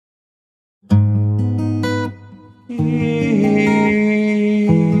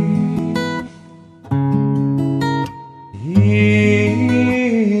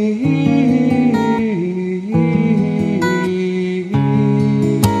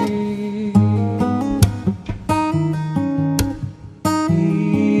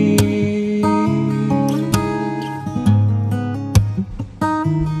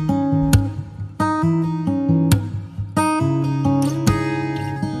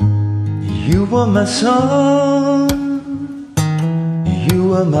You were my sun, you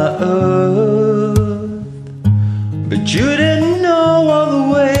were my earth, but you didn't know all the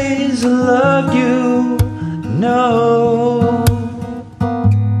ways I loved you, no.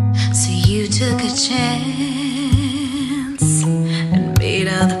 So you took a chance and made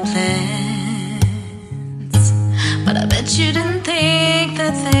other plans, but I bet you didn't think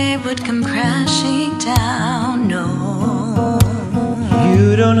that they would come crashing down, no.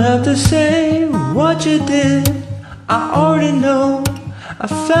 You don't have to say what you did, I already know. I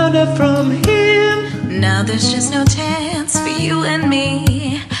found out from him. Now there's just no chance for you and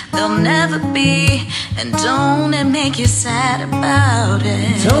me. There'll never be, and don't it make you sad about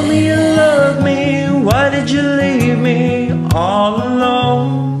it? Told me you loved me, why did you leave me all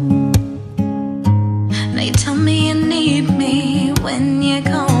alone? Now you tell me you need me when you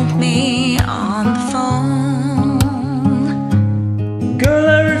call me on the phone. Girl,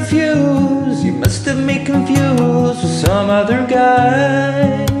 I refuse, you must have me confused with some other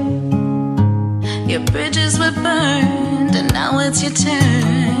guy. Your bridges were burned, and now it's your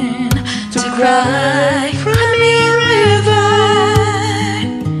turn to cry. Cry me a river,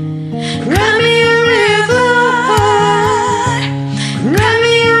 cry me a river, cry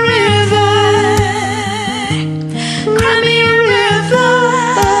me a river, cry me a river.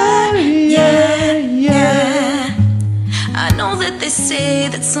 Yeah, yeah. I know that they say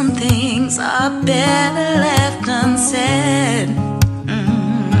that some things are better left unsaid,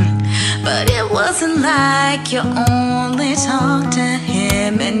 but it wasn't like you only talked to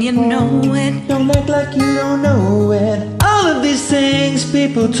him and you know it. Don't act like you don't know it. All of these things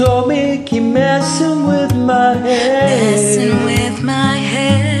people told me keep messing with my head. Messing with my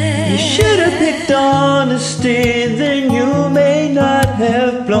head. You should have picked honesty, then you may not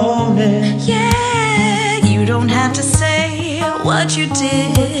have blown it. Yeah, you don't have to say what you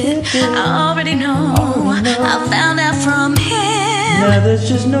did. I already know. I found out from him. Now there's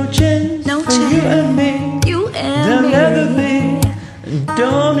just no chance for you and me. You and There'll me. never be.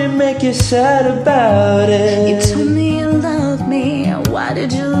 Don't it make you sad about it? You told me you loved me. Why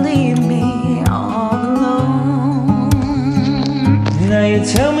did you leave me all alone? Now you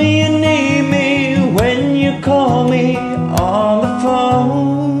tell me you need me when you call me on the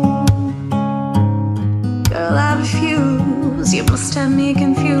phone. Girl, I refuse. You must have me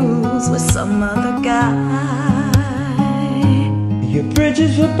confused with some other guy. Your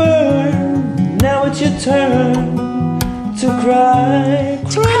bridges were burned, now it's your turn to cry.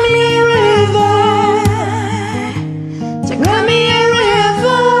 Cry me a river, cry me a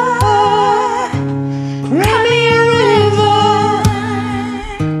river, cry me a river,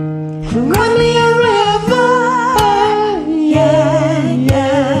 cry me a river. Yeah,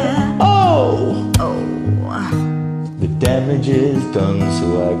 yeah. Oh, oh. The damage is done, so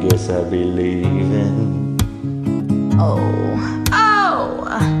I guess I'll be leaving. Oh,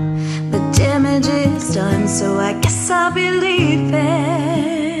 the damage is done, so I guess I'll be leaving.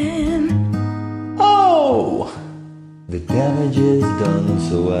 Oh, the damage is done,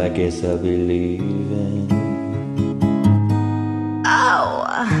 so I guess I'll be leaving. Oh,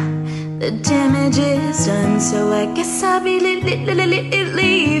 the damage is done, so I guess I'll be leaving.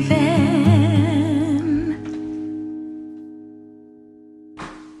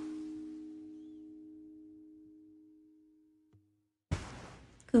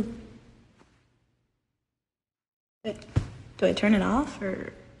 Cool. Do I turn it off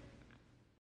or?